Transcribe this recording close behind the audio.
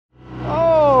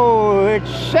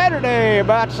Saturday,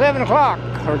 about 7 o'clock.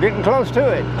 We're getting close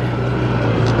to it.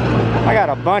 I got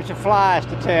a bunch of flies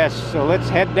to test, so let's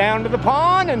head down to the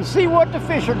pond and see what the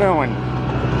fish are doing.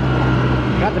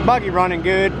 Got the buggy running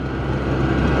good.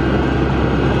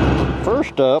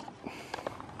 First up,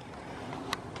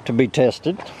 to be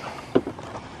tested,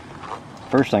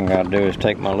 first thing I gotta do is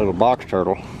take my little box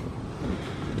turtle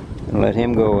and let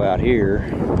him go out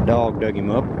here. The dog dug him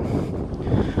up.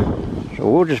 So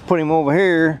we'll just put him over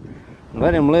here and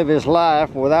let him live his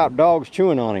life without dogs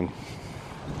chewing on him.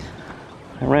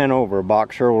 I ran over a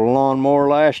box turtle with a lawnmower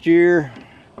last year.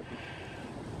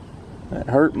 That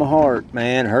hurt my heart,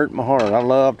 man, hurt my heart. I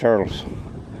love turtles,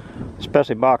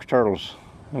 especially box turtles.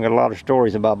 I've got a lot of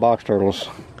stories about box turtles.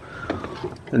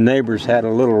 The neighbors had a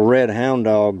little red hound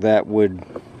dog that would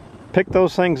pick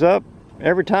those things up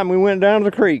every time we went down to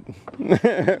the creek.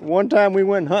 One time we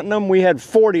went hunting them, we had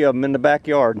 40 of them in the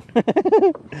backyard.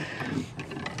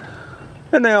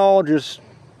 And they all just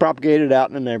propagated out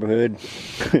in the neighborhood.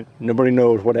 Nobody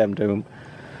knows what happened to them.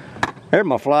 There's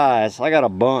my flies. I got a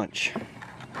bunch.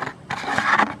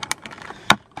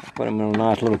 Put them in a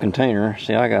nice little container.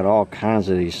 See, I got all kinds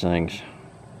of these things.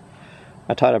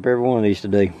 I tied up every one of these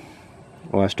today.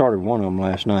 Well, I started one of them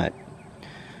last night.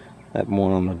 That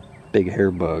one on the big hair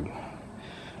bug.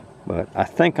 But I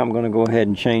think I'm going to go ahead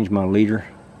and change my leader.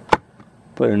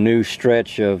 Put a new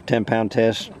stretch of 10-pound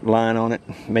test line on it.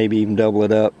 Maybe even double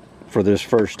it up for this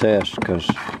first test, because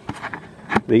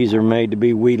these are made to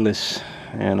be weedless.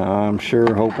 And I'm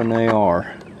sure hoping they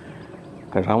are,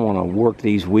 because I want to work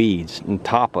these weeds on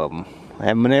top of them. I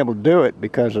haven't been able to do it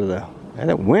because of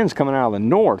that wind's coming out of the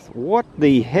north. What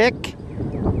the heck?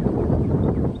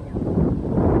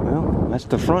 Well, that's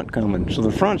the front coming. So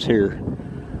the front's here.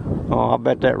 Oh, I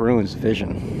bet that ruins the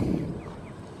fishing.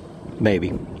 Maybe.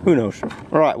 Who knows?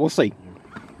 All right, we'll see.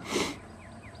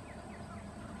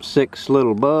 6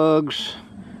 little bugs,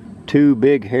 2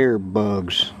 big hair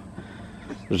bugs.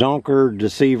 Zonked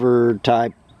deceiver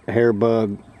type hair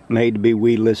bug, made to be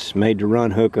weedless, made to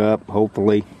run hook up,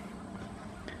 hopefully.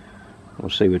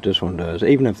 We'll see what this one does.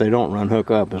 Even if they don't run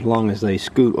hook up, as long as they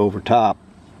scoot over top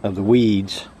of the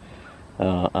weeds,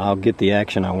 I'll get the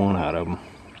action I want out of them.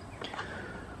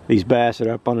 These bass that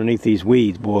are up underneath these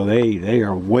weeds, boy, they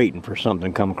are waiting for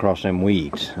something to come across them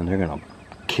weeds, and they're gonna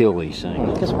kill these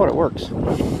things. Guess what? It works.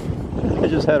 I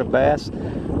just had a bass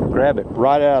grab it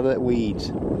right out of that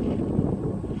weeds.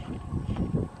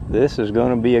 This is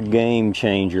gonna be a game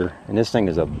changer, and this thing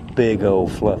is a big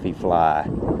old fluffy fly.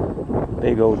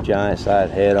 Big old giant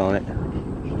sized head on it.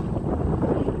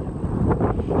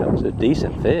 That was a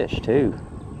decent fish too.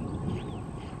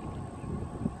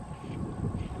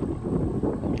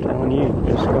 I'm telling you,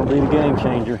 this is gonna be the game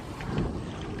changer.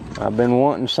 I've been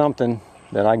wanting something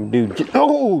that I can do.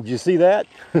 Oh, did you see that?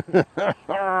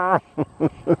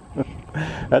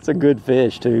 That's a good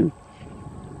fish too.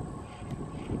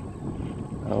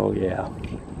 Oh yeah.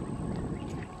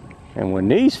 And when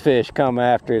these fish come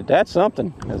after it, that's something,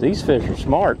 because these fish are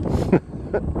smart.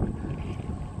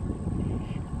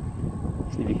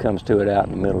 See if he comes to it out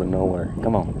in the middle of nowhere.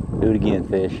 Come on, do it again,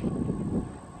 fish.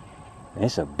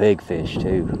 It's a big fish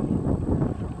too.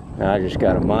 Now I just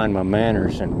got to mind my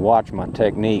manners and watch my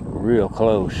technique real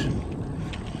close.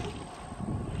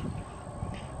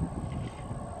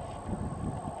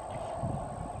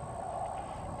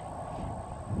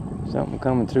 Something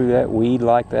coming through that weed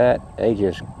like that, they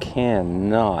just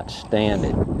cannot stand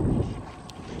it.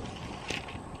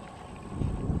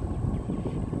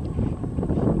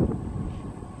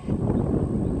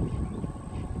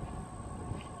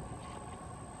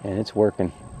 And it's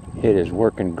working. It is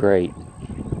working great.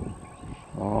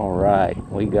 All right,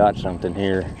 we got something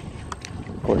here.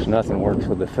 Of course, nothing works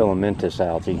with the filamentous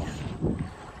algae.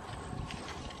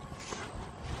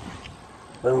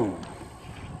 Boom.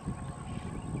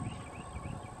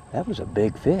 That was a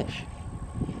big fish.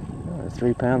 A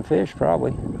 3-pound fish,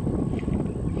 probably.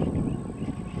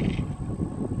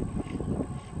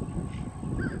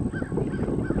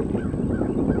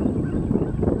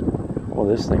 Well,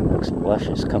 this thing looks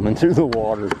luscious coming through the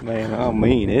water, man. I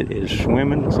mean, it is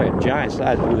swimming. It's like a giant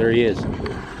size. Oh, there he is.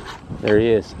 There he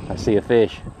is. I see a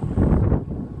fish.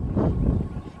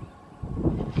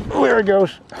 Oh, there he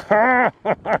goes.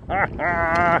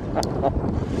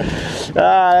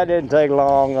 That didn't take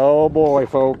long. Oh boy,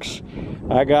 folks,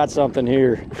 I got something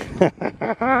here.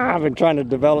 I've been trying to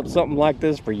develop something like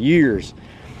this for years.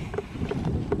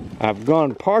 I've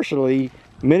gone partially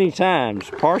many times,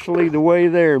 partially the way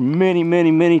there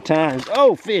many times.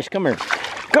 Oh, fish, come here.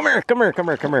 Come here, come here, come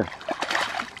here, come here.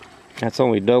 That's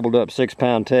only doubled up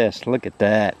 6-pound test. Look at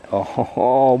that.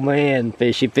 Oh man,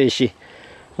 fishy, fishy.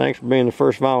 Thanks for being the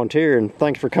first volunteer, and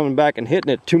thanks for coming back and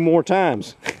hitting it 2 more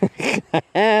times.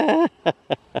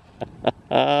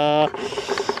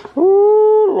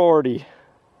 Ooh, Lordy.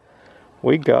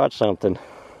 We got something.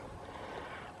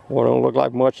 Well, don't look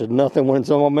like much of nothing when it's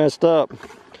all messed up.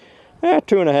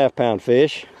 2.5 pound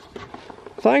fish.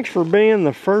 Thanks for being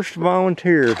the first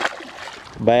volunteer,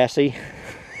 Bassy.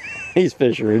 These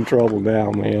fish are in trouble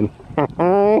now, man.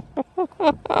 You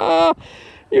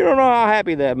don't know how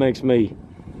happy that makes me.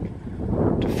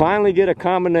 To finally get a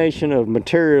combination of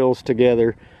materials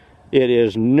together. It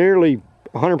is nearly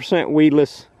 100%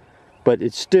 weedless, but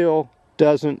it still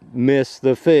doesn't miss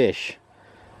the fish.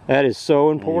 That is so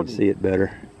important. You see it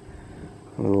better.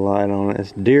 A little light on it.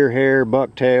 It's deer hair,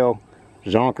 bucktail,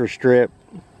 zonker strip,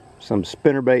 some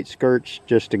spinnerbait skirts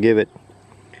just to give it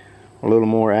a little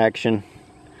more action.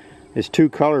 It's 2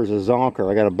 colors of zonker.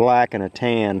 I got a black and a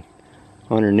tan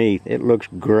underneath. It looks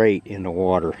great in the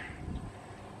water.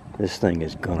 This thing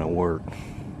is gonna work.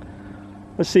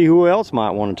 Let's see who else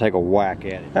might want to take a whack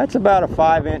at it. That's about a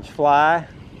 5-inch fly.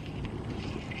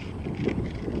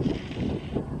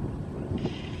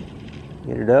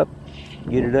 Get it up.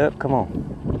 Get it up. Come on.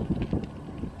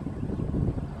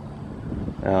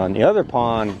 Now in the other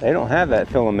pond, they don't have that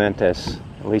filamentous.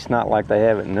 At least not like they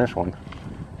have it in this one.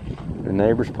 The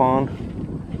neighbor's pond.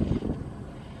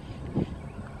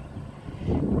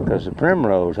 Because the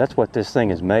primrose, that's what this thing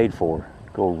is made for.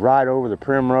 Go right over the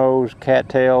primrose,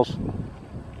 cattails,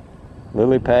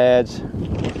 lily pads.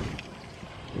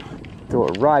 Throw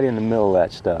it right in the middle of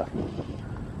that stuff.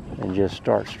 And just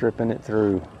start stripping it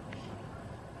through.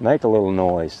 Make a little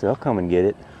noise. They'll come and get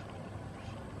it.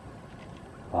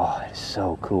 Oh, it's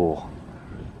so cool.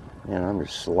 And I'm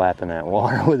just slapping that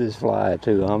water with this fly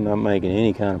too. I'm not making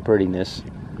any kind of prettiness.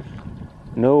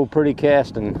 No pretty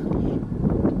casting.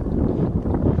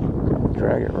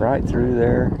 Drag it right through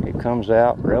there. It comes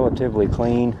out relatively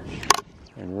clean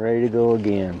and ready to go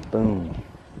again. Boom.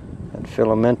 That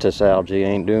filamentous algae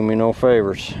ain't doing me no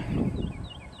favors.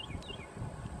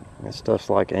 That stuff's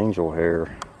like angel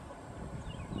hair.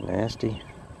 Nasty.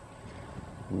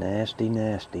 Nasty,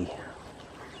 nasty.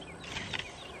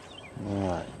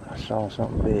 Alright, I saw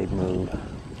something big move.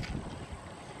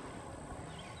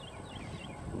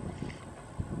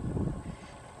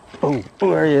 Oh,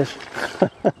 there he is.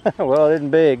 Well, it isn't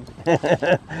big.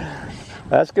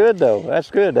 That's good though. That's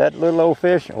good. That little old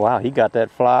fish. Wow, he got that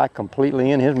fly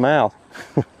completely in his mouth.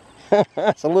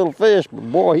 That's a little fish,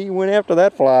 but boy, he went after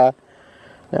that fly.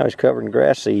 Now he's covered in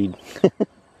grass seed.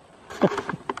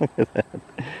 Look at that.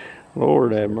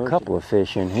 Lord have mercy. A couple of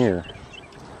fish in here.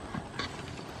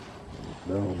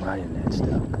 Boom, right in that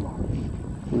stuff. Come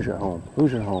on. Who's your home?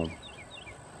 Who's your home?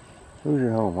 Who's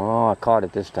your home? Oh, I caught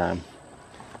it this time.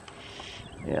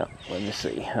 Yeah, let me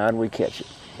see. How did we catch it?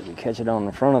 Did we catch it on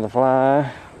the front of the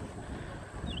fly?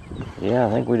 Yeah,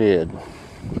 I think we did.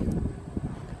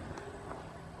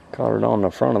 Caught it on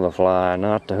the front of the fly,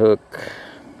 not the hook.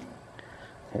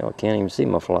 Hell, I can't even see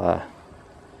my fly.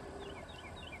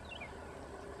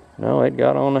 No, it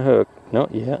got on the hook. No,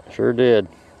 yeah, sure did.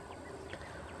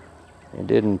 It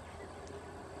didn't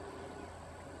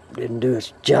do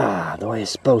its job the way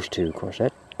it's supposed to. Of course,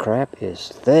 that crap is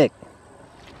thick.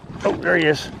 Oh, there he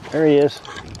is. There he is.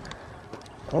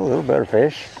 Oh, a little better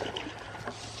fish.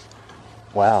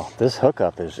 Wow, this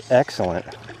hookup is excellent.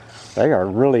 They are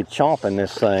really chomping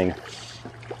this thing.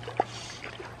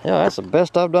 Yeah, that's the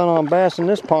best I've done on bass in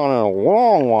this pond in a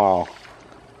long while.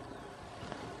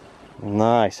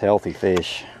 Nice, healthy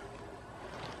fish.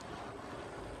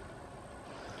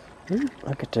 Ooh,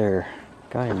 look at there.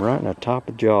 Got him right in the top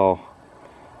of the jaw.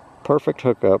 Perfect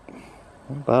hookup.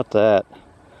 How about that?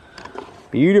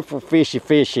 Beautiful fishy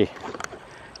fishy.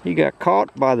 He got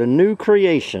caught by the new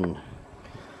creation.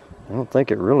 I don't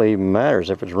think it really even matters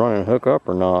if it's running hook up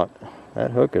or not.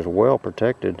 That hook is well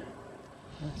protected.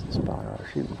 That's the spot I was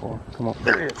shooting for. Come on.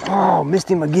 There it is. Oh, missed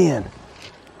him again.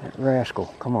 That rascal.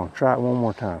 Come on, try it one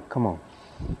more time. Come on.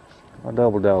 I'll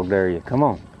double dog dare you. Come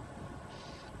on.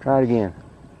 Try it again.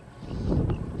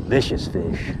 Vicious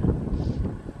fish.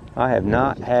 I have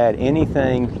not had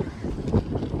anything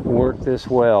work this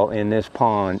well in this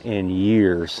pond in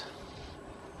years.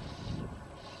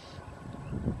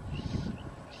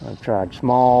 I've tried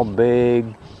small,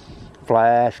 big,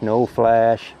 flash, no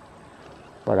flash,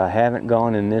 but I haven't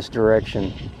gone in this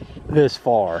direction this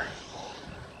far.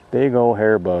 Big old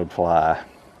hairbug fly.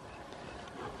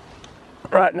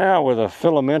 Right now with a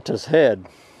filamentous head.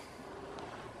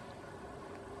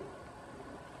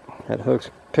 That hook's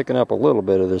picking up a little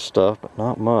bit of this stuff, but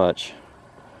not much.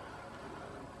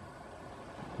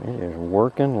 It is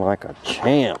working like a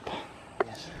champ.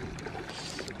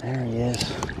 There he is.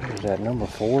 Is that number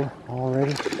 4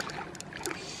 already?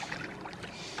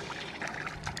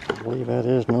 I believe that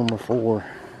is number 4.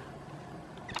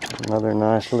 Another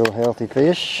nice little healthy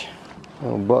fish.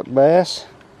 Little buck bass.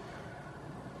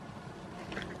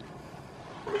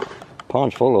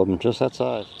 Pond's full of them, just that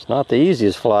size. It's not the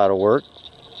easiest fly to work,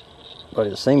 but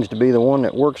it seems to be the one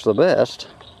that works the best.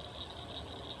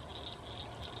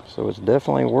 So it's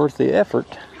definitely worth the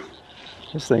effort.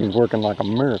 This thing's working like a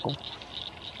miracle.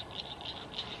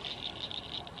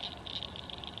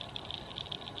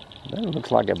 That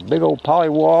looks like a big old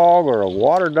pollywog or a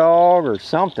water dog or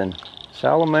something.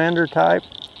 Salamander type.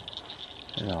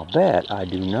 And I'll bet I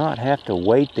do not have to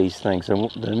weight these things. And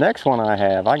the next one I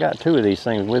have, I got 2 of these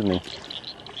things with me.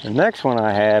 The next one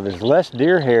I have is less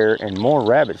deer hair and more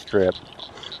rabbit strip.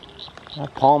 I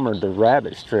palmered the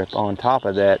rabbit strip on top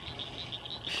of that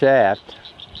shaft.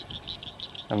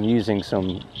 I'm using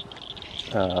some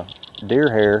deer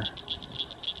hair,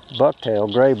 bucktail,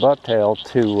 gray bucktail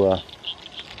to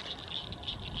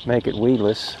make it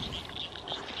weedless.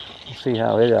 We'll see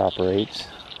how it operates.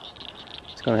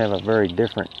 It's going to have a very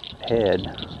different head.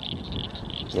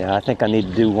 Yeah, I think I need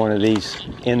to do one of these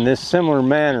in this similar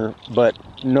manner, but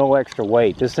no extra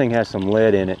weight. This thing has some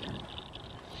lead in it.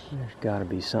 There's got to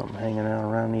be something hanging out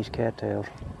around these cattails.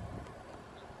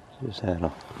 Just had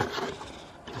a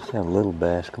little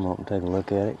bass come up and take a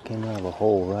look at it. Came out of a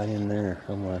hole right in there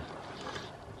somewhere.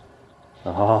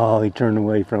 Oh, he turned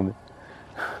away from it.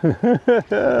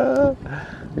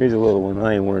 Here's a little one.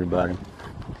 I ain't worried about him.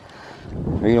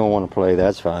 If you don't want to play,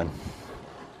 that's fine.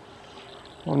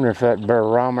 Wonder if that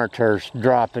barometer's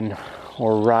dropping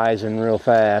or rising real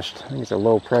fast. I think it's a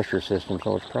low pressure system,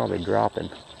 so it's probably dropping.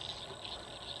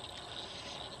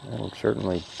 That'll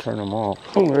certainly turn them off.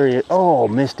 Oh, there he is. Oh,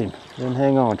 missed him. Didn't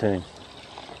hang on to him.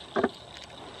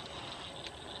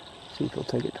 See if he'll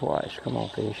take it twice. Come on,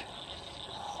 fish.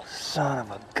 Oh, son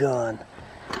of a gun.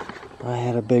 I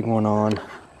had a big one on.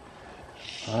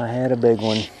 I had a big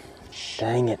one.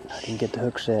 Dang it, I didn't get the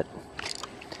hook set.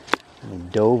 He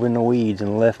dove in the weeds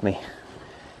and left me.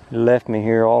 He left me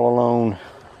here all alone.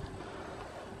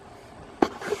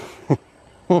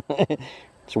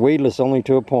 It's weedless only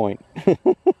to a point.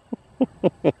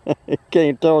 You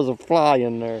can't tell there's a fly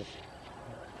in there.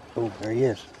 Oh, there he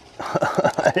is.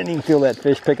 I didn't even feel that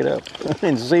fish pick it up. I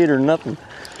didn't see it or nothing.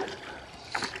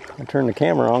 I turned the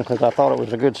camera on because I thought it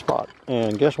was a good spot.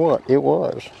 And guess what? It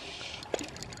was.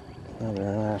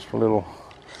 Another nice little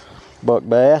buck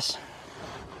bass.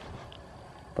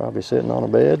 Probably sitting on a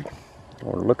bed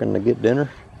or looking to get dinner.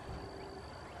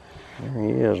 There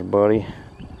he is, buddy.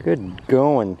 Good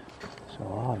going. So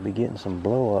I'll be getting some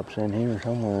blow-ups in here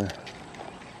somewhere.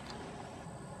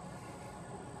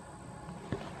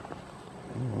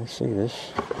 Let's see,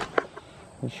 this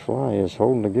fly is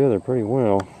holding together pretty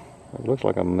well. It looks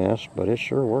like a mess, but it's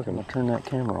sure working. I'll turn that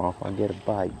camera off, I'll get a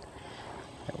bite.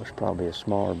 That was probably a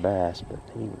smaller bass, but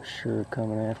he was sure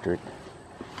coming after it.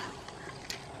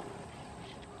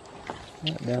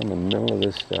 Right down the middle of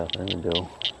this stuff. There we go.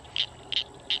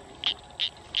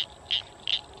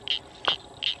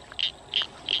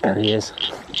 There he is.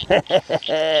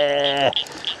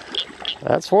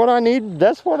 That's what I need.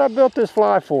 That's what I built this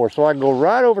fly for. So I can go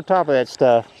right over top of that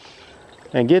stuff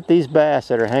and get these bass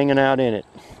that are hanging out in it.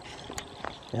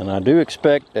 And I do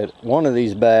expect that one of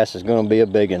these bass is going to be a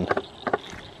big one.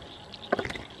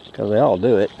 Because they all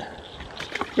do it.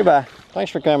 Goodbye.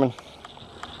 Thanks for coming.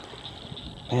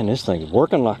 Man, this thing's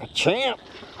working like a champ.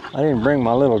 I didn't bring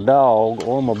my little dog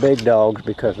or my big dogs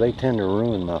because they tend to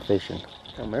ruin my fishing.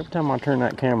 Every time I turn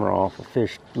that camera off, a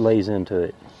fish lays into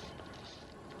it.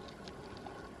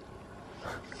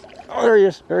 Oh, there he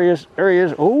is. There he is. There he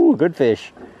is. Oh, good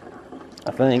fish.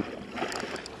 I think.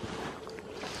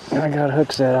 I got a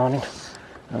hook set on him.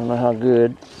 I don't know how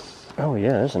good. Oh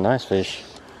yeah, that's a nice fish.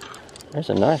 That's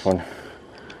a nice one.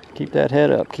 Keep that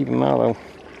head up. Keep him out though.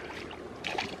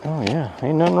 Oh yeah,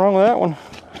 ain't nothing wrong with that one.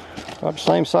 About the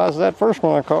same size as that first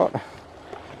one I caught. Look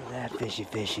at that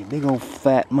fishy. Big old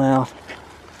fat mouth.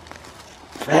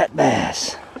 Fat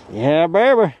bass. Yeah,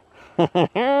 baby.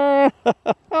 That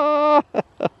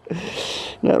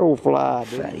old fly.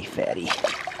 Fatty.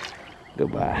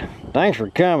 Goodbye. Thanks for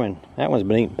coming. That one's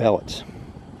been eating pellets.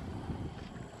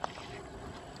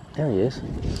 There he is.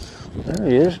 There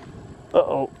he is.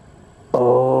 Uh-oh.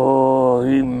 Oh,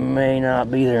 he may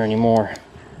not be there anymore.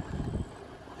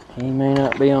 He may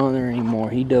not be on there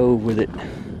anymore. He dove with it.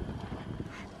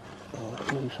 Oh,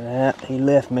 loose that. He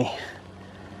left me.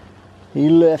 He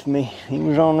left me. He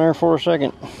was on there for a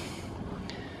second.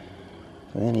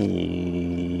 Then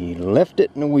he left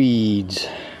it in the weeds.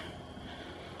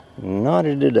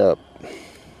 Knotted it up.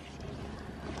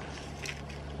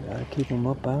 Gotta keep them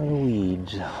up out of the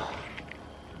weeds.